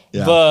that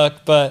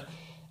book, but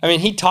I mean,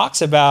 he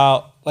talks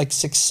about like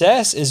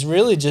success is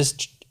really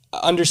just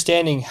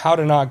understanding how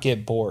to not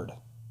get bored,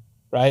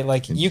 right?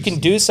 Like you can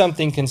do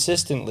something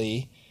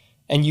consistently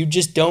and you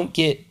just don't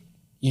get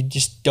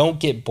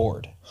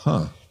bored.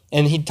 Huh.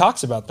 And he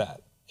talks about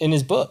that in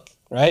his book,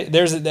 right?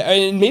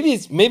 Maybe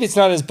it's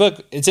not his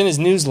book. It's in his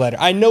newsletter.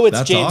 I know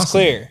it's James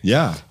Clear.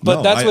 Yeah.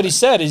 But that's what he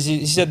said is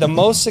he said the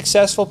most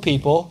successful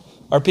people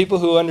are people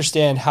who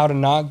understand how to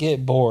not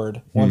get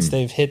bored once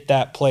they've hit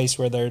that place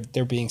where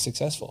they're being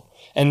successful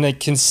and they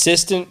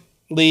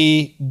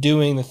consistently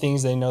doing the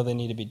things they know they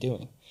need to be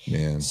doing.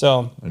 Man,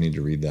 so I need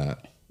to read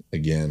that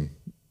again.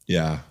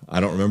 Yeah, I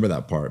don't remember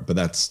that part, but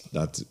that's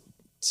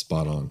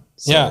spot on.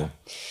 So. Yeah,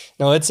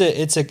 no, it's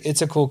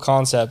a cool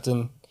concept,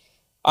 and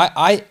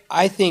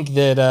I think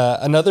that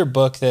another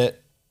book that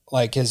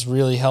like has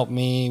really helped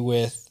me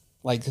with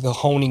like the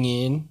honing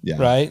in,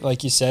 right?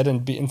 Like you said,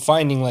 and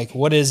finding like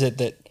what is it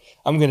that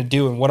I'm going to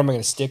do and what am I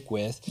going to stick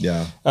with?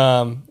 Yeah.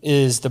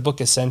 Is the book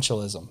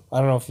Essentialism. I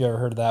don't know if you ever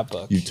heard of that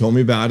book. You told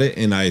me about it,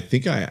 and I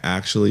think I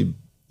actually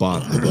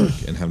bought the book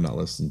and have not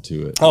listened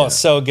to it. Oh, it's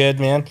so good,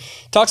 man.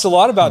 Talks a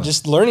lot about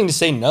just learning to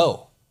say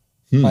no.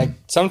 Like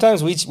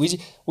sometimes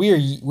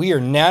we are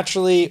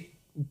naturally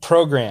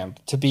programmed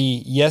to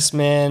be yes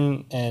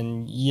men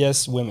and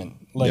yes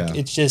women. Like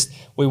it's just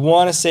we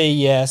want to say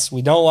yes.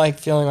 We don't like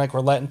feeling like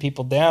we're letting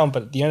people down,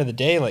 but at the end of the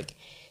day, like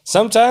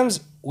sometimes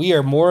we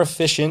are more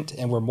efficient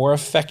and we're more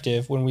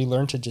effective when we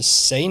learn to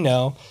just say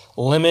no,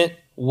 limit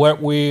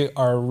what we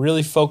are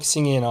really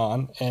focusing in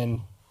on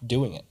and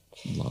doing it.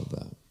 Love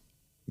that.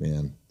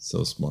 Man,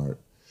 so smart.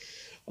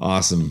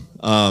 Awesome.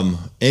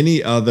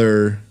 Any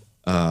other,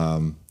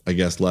 I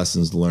guess,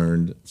 lessons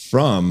learned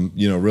from,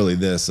 really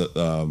this,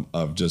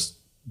 of just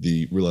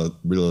the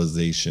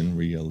realization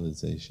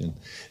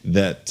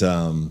that,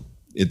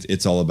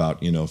 it's all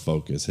about,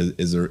 focus.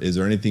 Is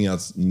there anything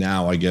else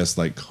now, I guess,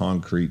 like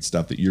concrete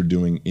stuff that you're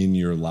doing in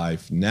your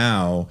life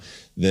now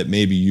that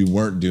maybe you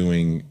weren't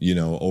doing,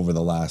 over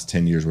the last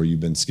 10 years where you've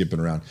been skipping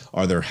around?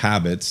 Are there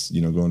habits,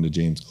 going to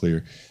James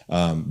Clear,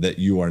 that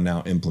you are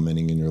now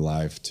implementing in your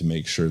life to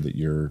make sure that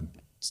you're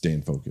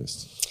staying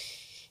focused?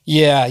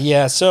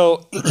 Yeah.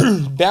 So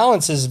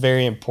balance is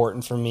very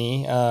important for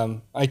me.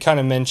 I kind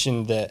of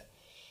mentioned that,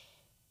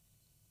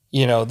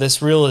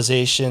 this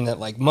realization that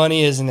like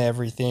money isn't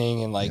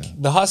everything, and like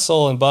the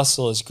hustle and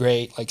bustle is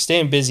great. Like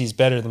staying busy is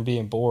better than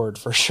being bored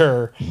for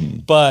sure.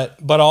 Mm-hmm.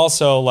 But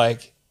also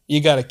like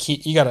you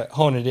gotta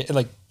hone it in,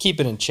 like keep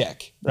it in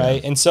check.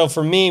 Right. Yeah. And so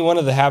for me, one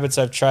of the habits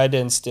I've tried to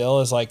instill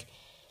is like,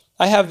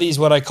 I have these,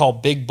 what I call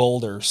big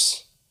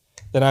boulders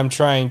that I'm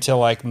trying to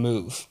like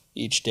move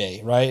each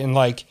day. Right. And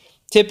like,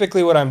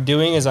 typically what I'm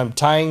doing is I'm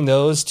tying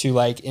those to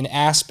like an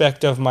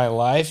aspect of my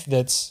life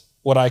that's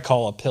what I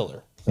call a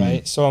pillar.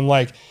 Right. So I'm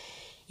like,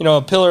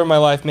 a pillar in my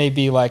life may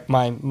be like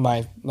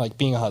my like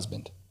being a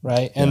husband,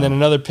 right? And then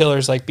another pillar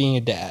is like being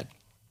a dad.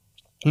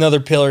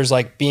 Another pillar is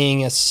like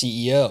being a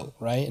CEO,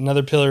 right?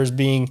 Another pillar is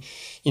being,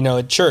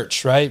 at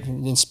church, right?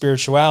 In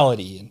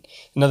spirituality. And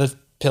another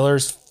pillar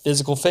is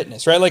physical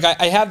fitness, right? Like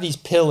I have these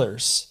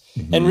pillars.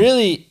 Mm-hmm. And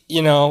really,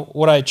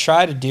 what I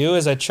try to do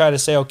is I try to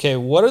say, okay,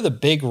 what are the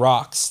big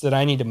rocks that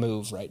I need to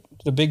move, right?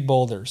 The big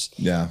boulders.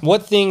 Yeah.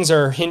 What things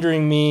are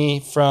hindering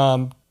me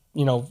from,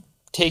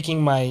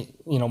 taking my,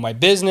 my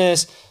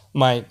business,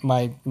 my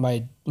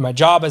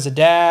job as a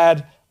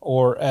dad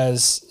or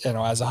as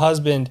a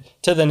husband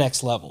to the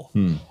next level.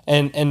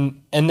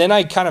 And then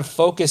I kind of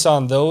focus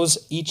on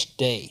those each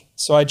day.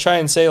 So I try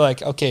and say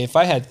like, okay, if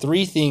I had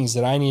 3 things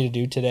that I need to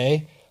do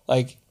today,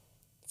 like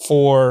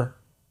for,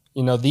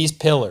 these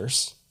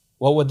pillars,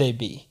 what would they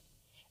be?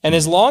 And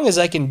as long as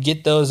I can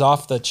get those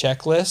off the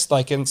checklist,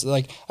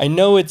 I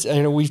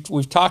know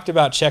we've talked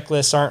about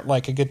checklists aren't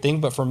like a good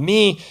thing, but for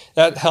me,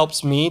 that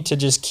helps me to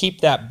just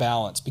keep that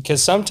balance,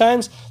 because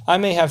sometimes I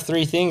may have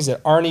 3 things that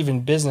aren't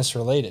even business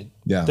related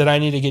that I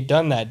need to get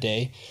done that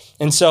day.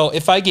 And so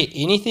if I get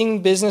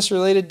anything business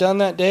related done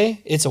that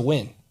day, it's a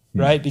win,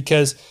 right?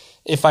 Because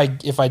if I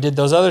did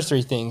those other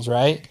 3 things,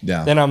 right,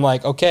 then I'm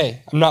like,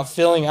 okay, I'm not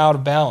feeling out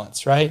of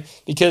balance, right?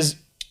 Because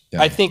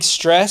I think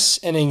stress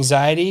and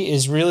anxiety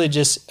is really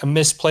just a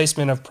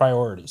misplacement of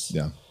priorities.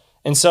 Yeah.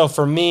 And so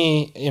for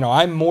me,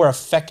 I'm more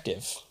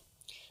effective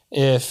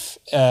if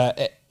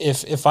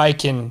I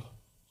can,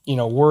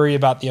 worry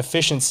about the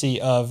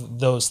efficiency of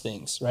those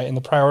things, right? And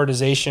the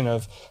prioritization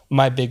of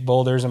my big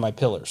boulders and my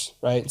pillars,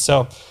 right?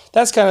 So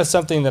that's kind of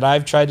something that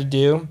I've tried to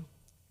do.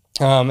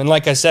 And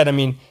like I said,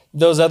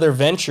 those other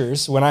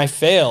ventures, when I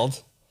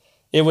failed,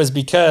 it was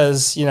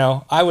because,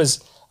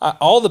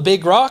 all the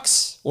big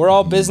rocks were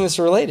all business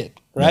related,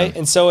 right? Yeah.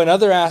 And so in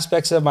other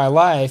aspects of my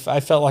life, I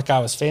felt like I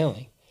was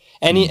failing.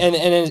 And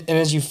and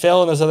as you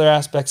fail in those other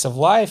aspects of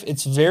life,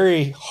 it's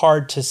very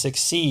hard to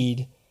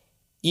succeed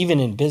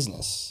even in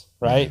business,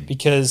 right?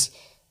 Because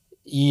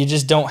you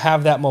just don't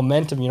have that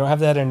momentum. You don't have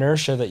that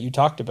inertia that you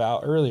talked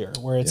about earlier,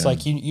 where it's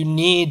like you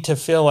need to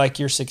feel like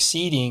you're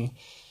succeeding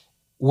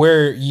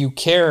where you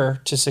care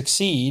to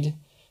succeed.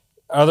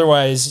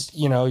 Otherwise,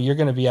 you're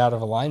going to be out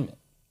of alignment.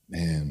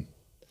 Man.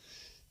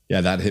 Yeah,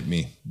 that hit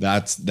me.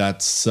 That's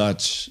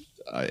such,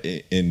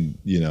 Ed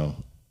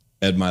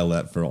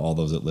Milet, for all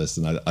those that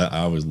listen.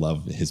 I always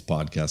love his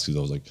podcast because I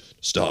was like,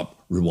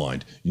 stop,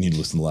 rewind. You need to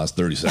listen to the last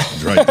 30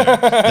 seconds right there.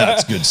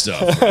 That's good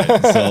stuff.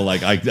 Right? So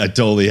like, I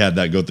totally had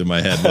that go through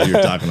my head while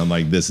you're talking. I'm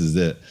like, this is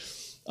it.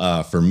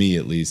 For me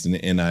at least.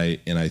 And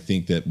I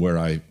think that where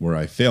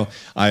I fail,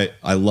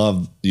 I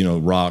love,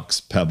 rocks,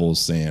 pebbles,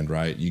 sand,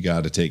 right? You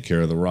got to take care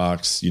of the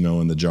rocks,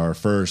 in the jar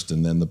first,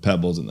 and then the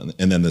pebbles,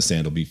 and then the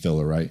sand will be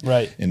filler, right?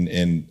 Right.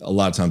 And a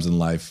lot of times in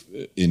life,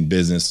 in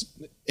business,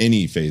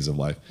 any phase of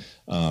life,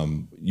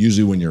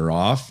 usually when you're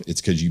off,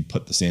 it's because you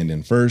put the sand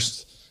in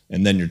first,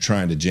 and then you're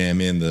trying to jam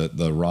in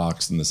the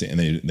rocks and the sand,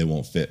 and they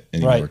won't fit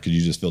anymore because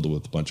you just filled it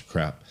with a bunch of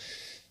crap.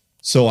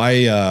 So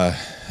I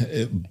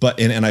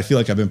feel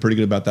like I've been pretty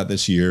good about that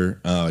this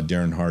year.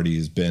 Darren Hardy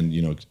has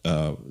been,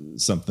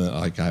 something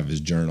like, I have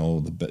his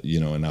journal,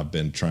 and I've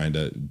been trying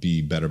to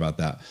be better about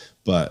that.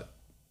 But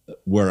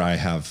where I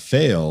have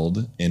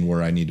failed and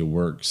where I need to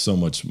work so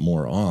much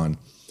more on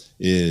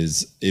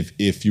is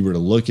if you were to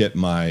look at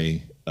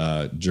my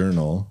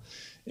journal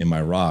and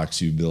my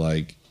rocks, you'd be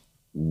like,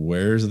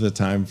 where's the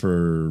time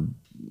for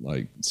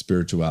like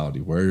spirituality?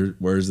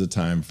 Where's the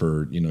time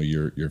for,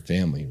 your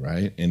family,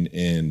 right?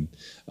 And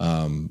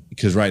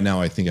because right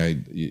now I think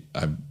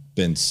I've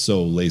been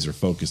so laser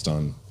focused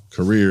on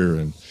career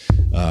and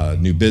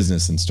new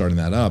business and starting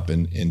that up,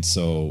 and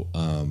so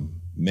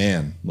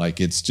man, like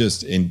it's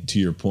just, and to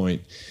your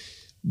point,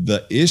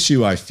 the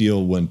issue I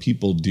feel when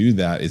people do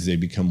that is they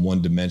become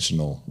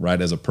one-dimensional,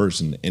 right, as a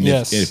person. And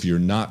if you're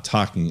not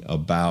talking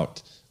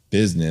about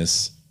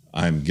business,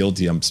 I'm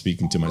guilty. I'm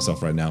speaking to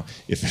myself right now.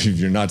 If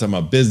you're not talking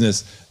about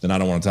business, then I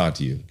don't want to talk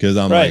to you, because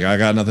I'm like, I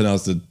got nothing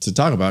else to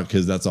talk about,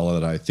 because that's all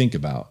that I think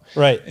about.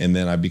 Right. And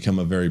then I become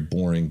a very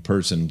boring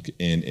person.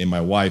 And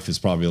my wife is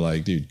probably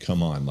like, dude,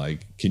 come on.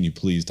 Like, can you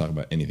please talk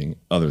about anything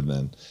other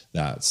than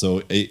that?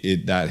 So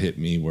that hit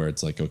me where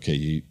it's like, okay,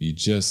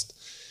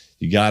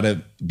 you got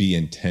to be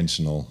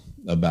intentional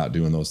about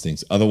doing those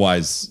things.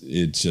 Otherwise,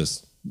 it's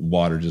just,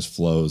 water just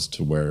flows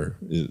to where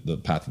the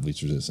path of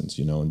least resistance,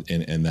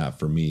 and that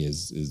for me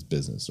is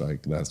business. Right?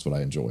 That's what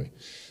I enjoy.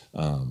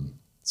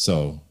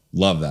 So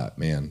love that,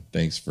 man.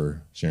 Thanks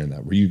for sharing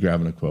that. Were you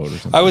grabbing a quote or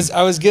something?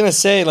 I was gonna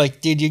say, like,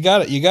 dude, you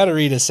got to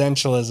read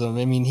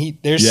Essentialism. I mean,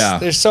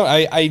 there's so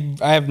I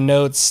have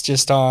notes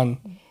just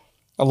on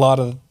a lot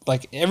of,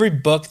 like, every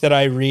book that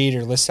I read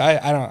or listen.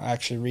 I don't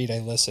actually read. I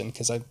listen,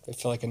 because I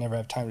feel like I never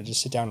have time to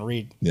just sit down and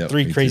read.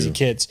 Three Crazy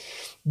Kids,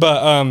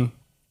 but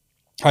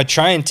I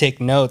try and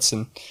take notes,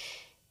 and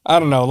I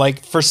don't know,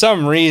 like, for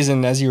some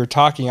reason, as you were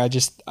talking, I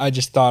just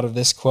thought of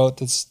this quote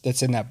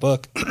that's in that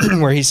book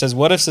where he says,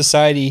 "What if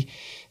society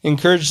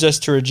encouraged us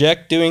to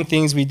reject doing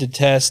things we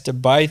detest, to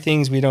buy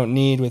things we don't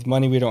need with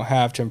money we don't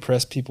have, to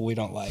impress people we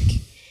don't like?"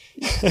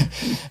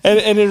 and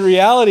in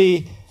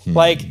reality,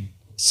 like,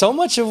 so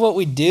much of what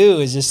we do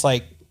is just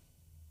like,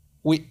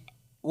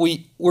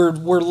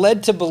 we're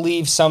led to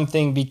believe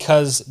something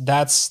because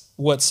that's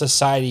what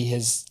society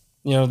has,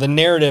 the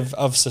narrative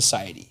of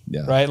society,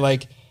 right?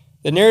 Like,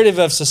 the narrative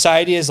of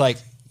society is like,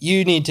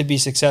 you need to be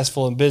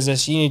successful in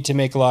business, you need to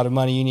make a lot of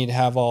money, you need to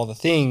have all the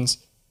things.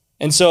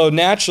 And so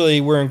naturally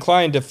we're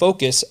inclined to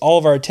focus all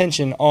of our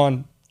attention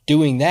on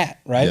doing that,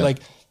 right? Like,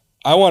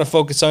 I want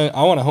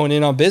to hone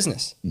in on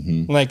business,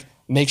 like,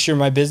 make sure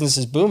my business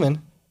is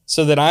booming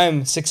so that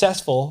I'm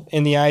successful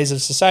in the eyes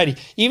of society,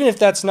 even if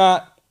that's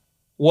not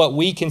what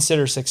we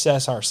consider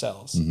success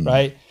ourselves,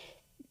 right?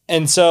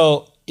 And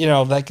so,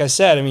 like I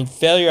said, I mean,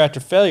 failure after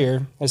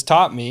failure has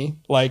taught me,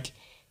 like,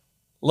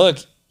 look,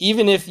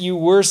 even if you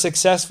were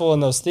successful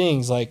in those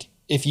things, like,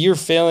 if you're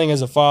failing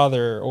as a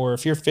father, or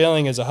if you're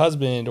failing as a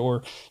husband,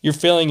 or you're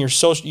failing your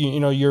social,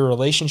 your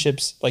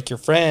relationships, like your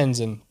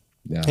friends, and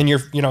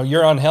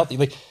you're unhealthy.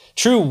 Like,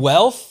 true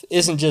wealth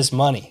isn't just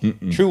money.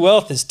 True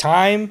wealth is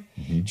time.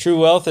 True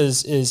wealth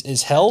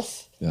is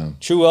health.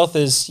 True wealth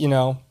is,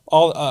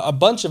 a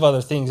bunch of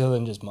other things other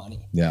than just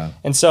money.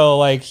 And so,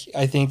 like,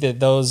 I think that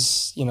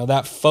those,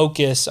 that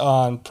focus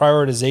on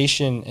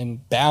prioritization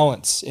and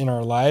balance in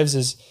our lives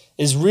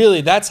is really,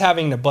 that's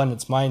having an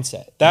abundance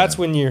mindset. That's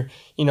when you're,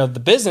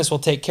 the business will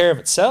take care of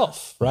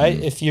itself, right?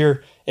 If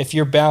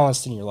you're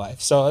balanced in your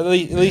life. So at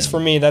least for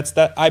me,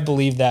 that I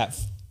believe that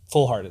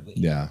full-heartedly.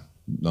 Yeah.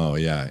 Oh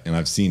yeah. And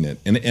I've seen it.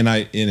 And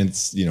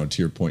it's,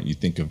 to your point, you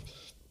think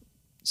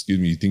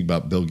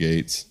about Bill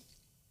Gates,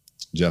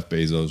 Jeff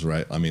Bezos,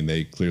 right? I mean,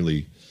 they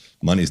clearly,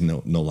 money's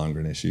no longer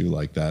an issue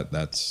like that.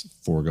 That's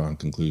foregone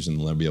conclusion.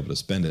 They'll never be able to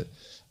spend it.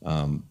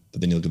 But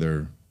then you look at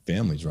their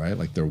families, right?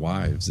 Like their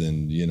wives,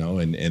 and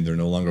and they're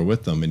no longer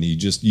with them. And you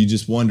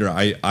just wonder.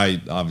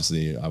 I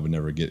obviously I would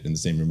never get in the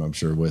same room, I'm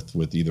sure,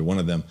 with either one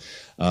of them.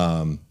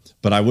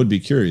 But I would be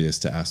curious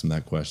to ask them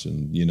that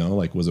question.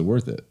 Like, was it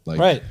worth it?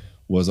 Like,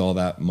 was all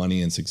that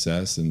money and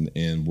success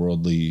and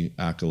worldly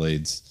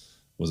accolades,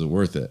 was it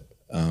worth it?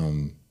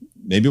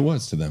 Maybe it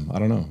was to them. I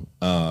don't know.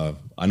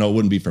 I know it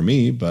wouldn't be for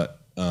me,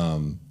 but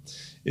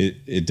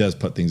it does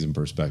put things in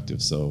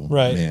perspective. So,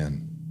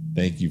 man,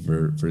 thank you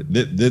for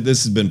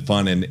this has been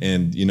fun. And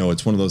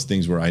it's one of those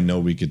things where I know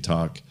we could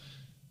talk.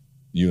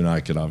 You and I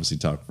could obviously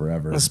talk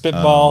forever. A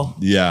spitball.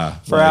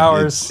 For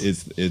hours.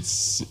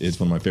 It's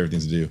one of my favorite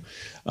things to do.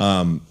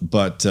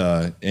 But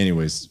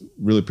anyways,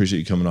 really appreciate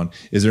you coming on.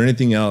 Is there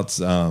anything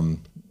else, I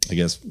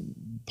guess,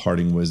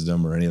 parting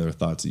wisdom or any other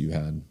thoughts that you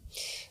had?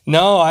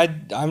 No,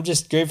 I'm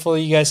just grateful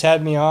you guys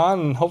had me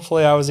on, and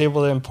hopefully I was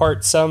able to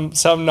impart some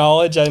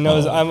knowledge. I know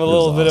I'm a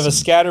little bit of a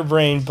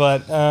scatterbrain,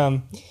 but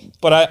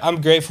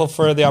I'm grateful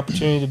for the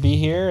opportunity to be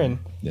here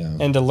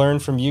and to learn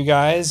from you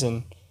guys,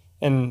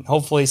 and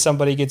hopefully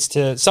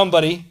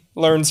somebody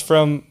learns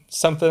from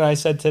something I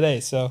said today.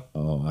 So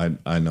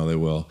I know they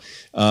will.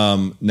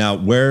 Now,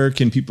 where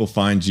can people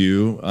find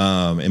you?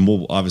 And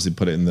we'll obviously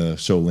put it in the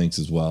show links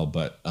as well.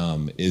 But do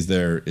you have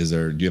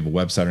a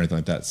website or anything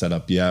like that set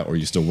up yet, or are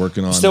you still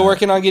working on? Still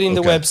working on getting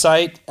the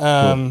website.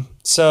 Cool.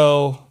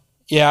 So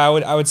yeah,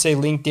 I would say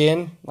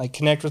LinkedIn. Like,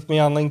 connect with me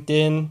on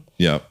LinkedIn.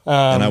 Yep.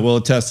 And I will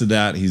attest to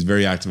that. He's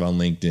very active on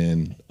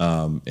LinkedIn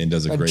and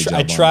does a great job.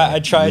 I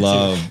try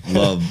to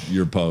love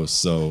your posts.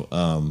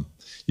 So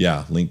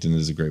yeah, LinkedIn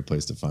is a great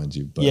place to find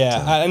you. But,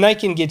 and I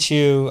can get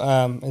you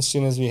as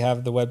soon as we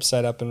have the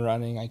website up and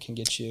running. I can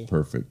get you.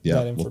 Perfect.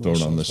 Yeah, we'll throw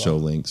it on the show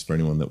links for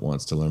anyone that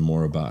wants to learn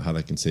more about how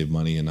they can save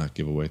money and not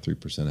give away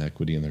 3%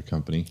 equity in their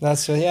company.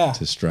 That's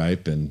to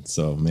Stripe, and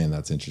so man,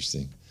 that's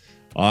interesting.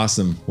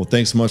 Awesome. Well,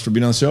 thanks so much for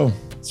being on the show.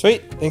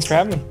 Sweet. Thanks for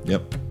having me.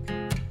 Yep.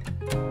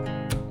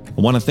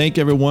 I want to thank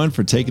everyone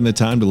for taking the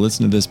time to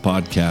listen to this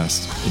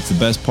podcast. It's the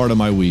best part of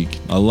my week.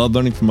 I love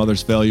learning from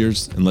others'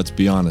 failures, and let's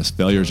be honest,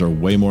 failures are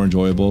way more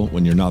enjoyable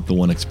when you're not the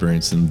one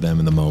experiencing them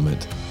in the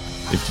moment.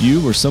 If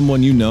you or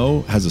someone you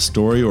know has a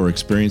story or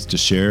experience to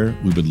share,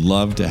 we would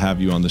love to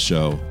have you on the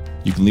show.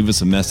 You can leave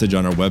us a message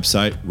on our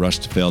website,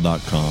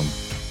 rushtofail.com.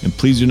 And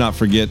please do not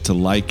forget to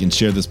like and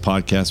share this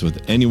podcast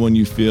with anyone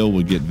you feel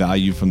will get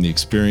value from the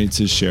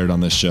experiences shared on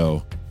this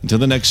show. Until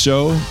the next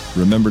show,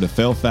 remember to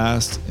fail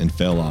fast and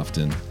fail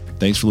often.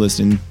 Thanks for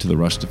listening to the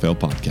Rush to Fail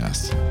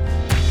podcast.